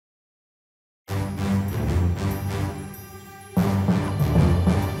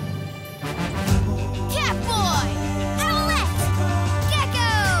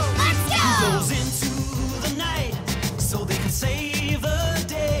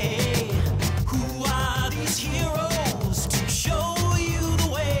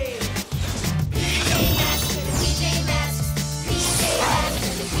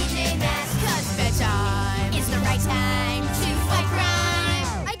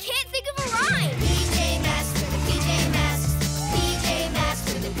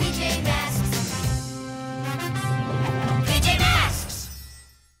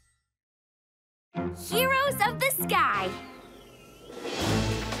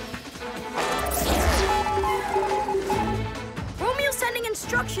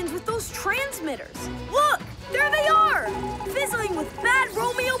connections with those transmitters. Look, there they are, fizzling with bad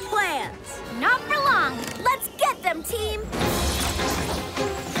Romeo plans. Not for long. Let's get them, team.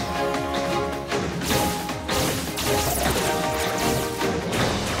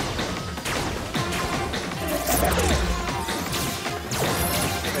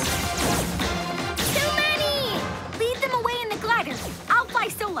 Too many! Lead them away in the glider. I'll fly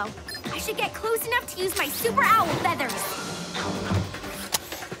solo. I should get close enough to use my super owl feathers.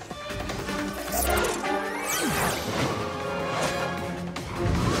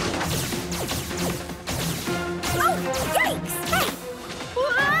 Oh, yikes! Hey!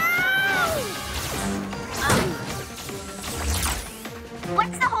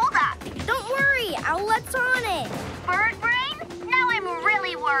 What's the holdup? Don't worry, Owlet's on it. Bird brain? Now I'm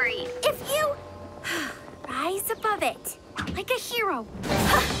really worried. If you rise above it, like a hero.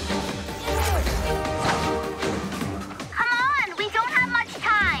 Come on, we don't have much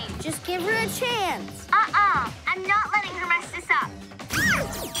time. Just give her a chance. I'm not letting her mess this up.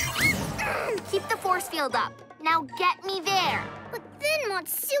 Keep the force field up. Now get me there. But then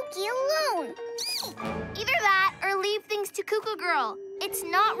Motsuki alone. Either that or leave things to Cuckoo Girl. It's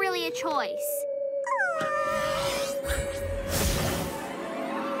not really a choice.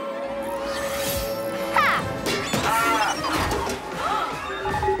 Ha!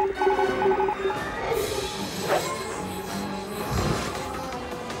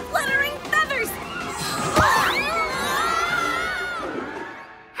 Fluttering feathers!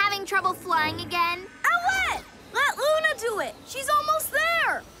 Having trouble flying again? Owlet! Let Luna do it. She's almost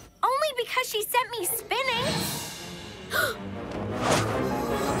there. Only because she sent me spinning.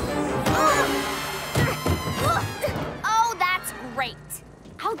 Oh, that's great.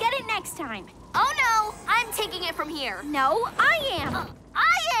 I'll get it next time. Oh, no. I'm taking it from here. No, I am.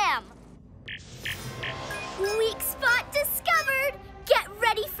 I am. Weak spot discovered. Get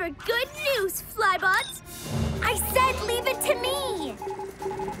ready for good news, Flybots. I said leave it to me.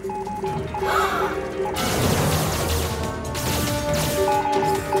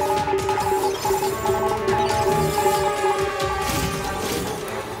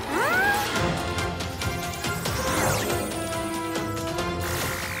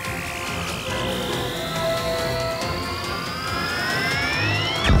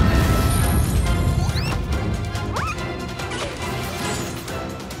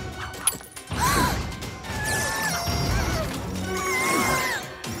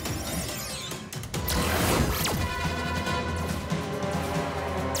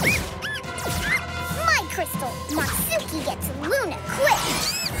 My crystal, Motsuki gets Luna quick.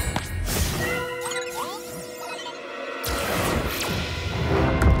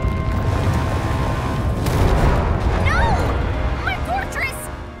 No! My fortress!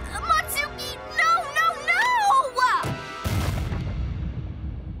 Motsuki, no, no, no!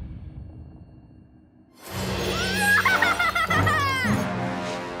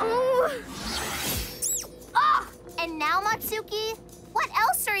 Oh, and now, Motsuki, what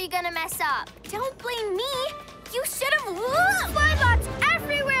else are you gonna mess up? Don't blame me. You should have. Flybots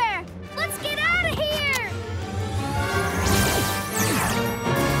everywhere! Let's get out of here!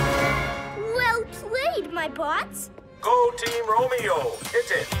 Well played, my bots. Go Team Romeo!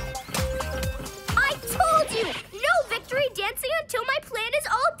 Hit it! I told you! No victory dancing until my plan is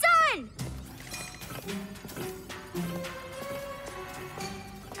all done!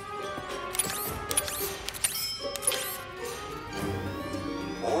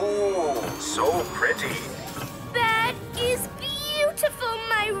 Oh, so pretty. That is beautiful,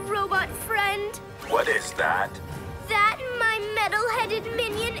 my robot friend. What is that? That, my metal-headed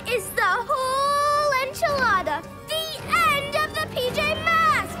minion, is the whole enchilada. The end of the PJ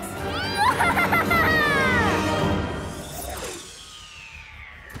Masks!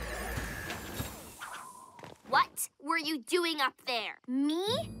 What were you doing up there?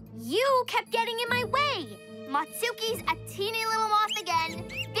 Me? You kept getting in my way. Motsuki's a teeny little moth again.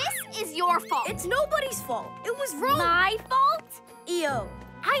 This is your fault. It's nobody's fault. It was wrong. My fault? EO.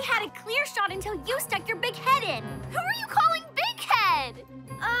 I had a clear shot until you stuck your big head in. Who are you calling Big Head?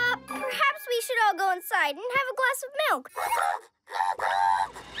 Perhaps we should all go inside and have a glass of milk.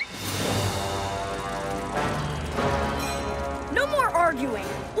 No more arguing.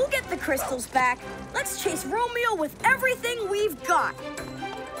 We'll get the crystals back. Let's chase Romeo with everything we've got.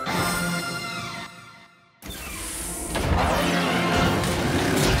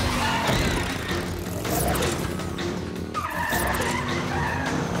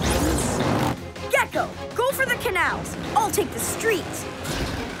 Gecko, go for the canals. I'll take the streets.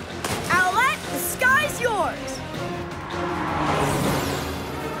 Owlet, the sky's yours.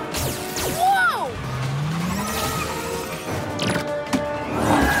 Whoa!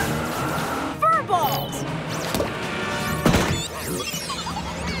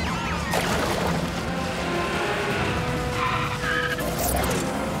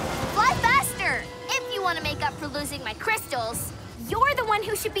 for losing my crystals. You're the one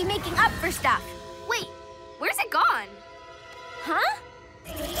who should be making up for stuff. Wait, where's it gone? Huh?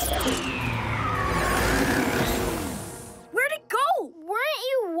 Where'd it go? Weren't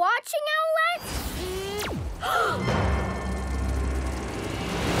you watching, Owlette?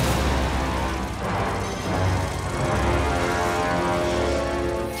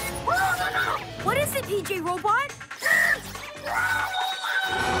 What is it, PJ Robot?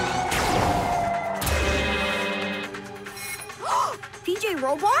 PJ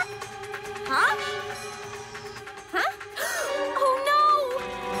Robot? Huh? Huh? Oh no!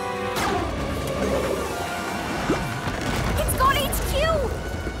 It's got HQ!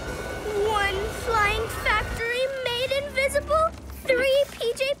 One flying factory made invisible, 3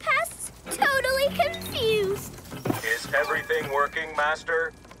 PJ pests totally confused. Is everything working,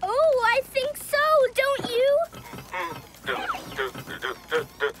 Master? Oh, I think so, don't you?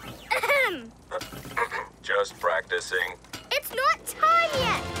 Ahem. Just practicing. It's not time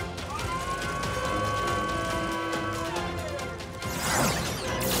yet!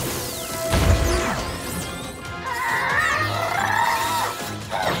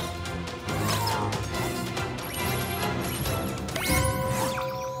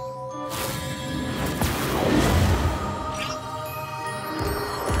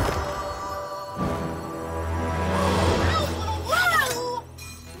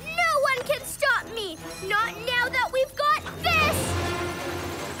 No one can stop me! Not now that we've got this!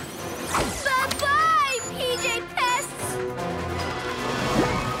 Bye-bye, PJ Pests!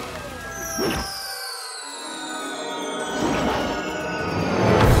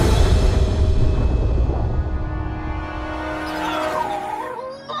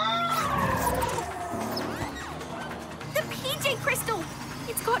 The PJ Crystal!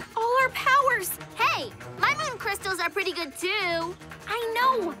 It's got all our powers! Hey, my moon crystals are pretty good too! I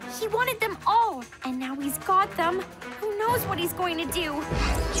know! He wanted them all, and now he's got them. Who knows what he's going to do?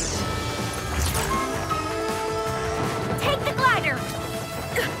 Take the glider!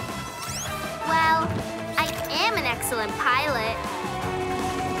 Well, I am an excellent pilot.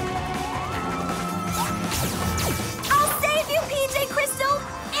 I'll save you, PJ Crystal!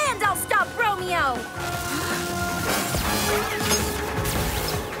 And I'll stop Romeo!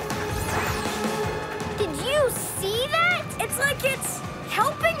 Did you see that? It's like it's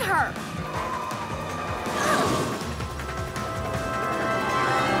helping her.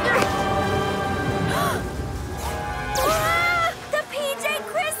 Ah, the PJ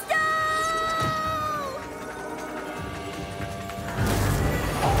Crystal!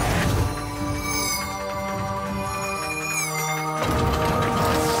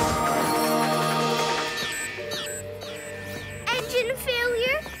 Engine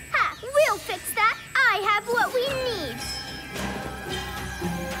failure? Ha! We'll fix that. I have what we need.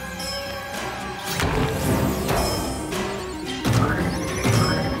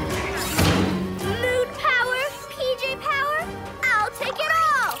 Moon power, PJ power, I'll take it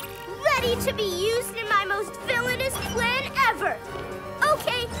all. Ready to be used in my most villainous plan ever.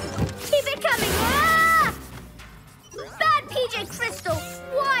 Okay, keep it coming. Ah! Bad PJ Crystal,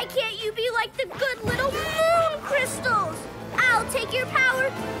 why can't you be like the good little moon crystals? I'll take your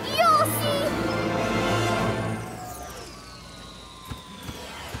power, you'll see.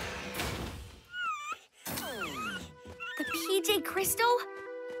 The PJ Crystal?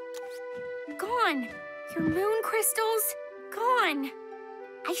 Gone. Your moon crystals? Gone.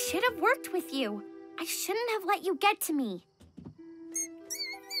 I should have worked with you. I shouldn't have let you get to me.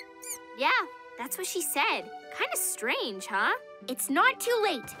 Yeah, that's what she said. Kind of strange, huh? It's not too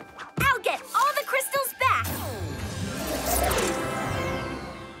late. I'll get all the crystals back.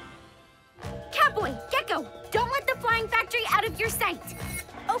 Catboy, Gecko, don't let the flying factory out of your sight.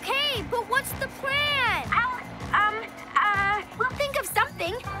 Okay, but what's the plan? We'll think of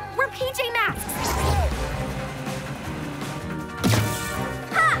something. We're PJ Masks.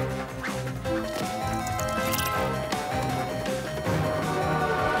 Ha!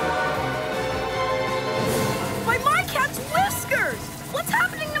 My Marcat's whiskers! What's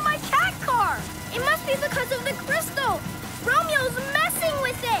happening to my cat car? It must be because of the crystal. Romeo's messing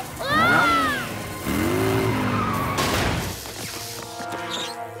with it. Ah!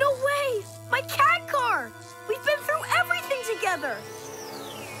 No way! My cat car! We've been through everything together!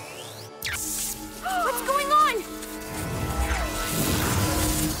 What's going on?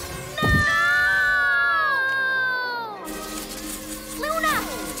 No! Luna,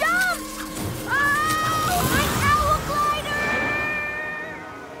 jump! Oh, my owl glider!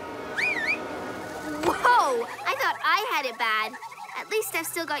 Whoa! I thought I had it bad. At least I've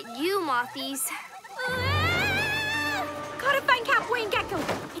still got you, Mothies. Gotta find Catboy and Gecko.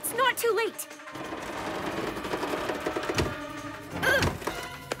 It's not too late.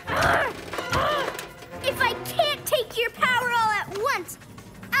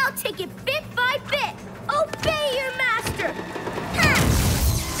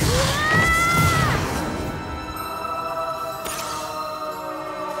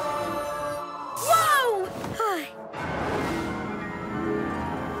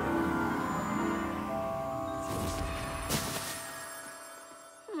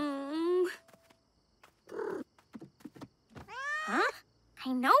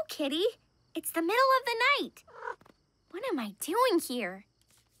 I know, Kitty. It's the middle of the night. What am I doing here?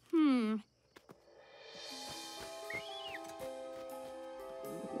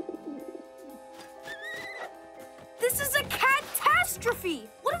 This is a catastrophe!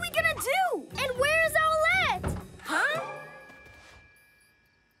 What are we gonna do? And where's Owlette? Huh?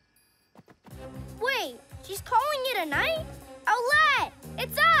 Wait, she's calling it a night? Owlette!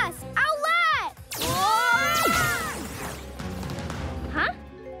 It's us! Owlette! Huh?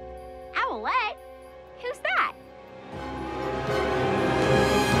 Owlette? Who's that?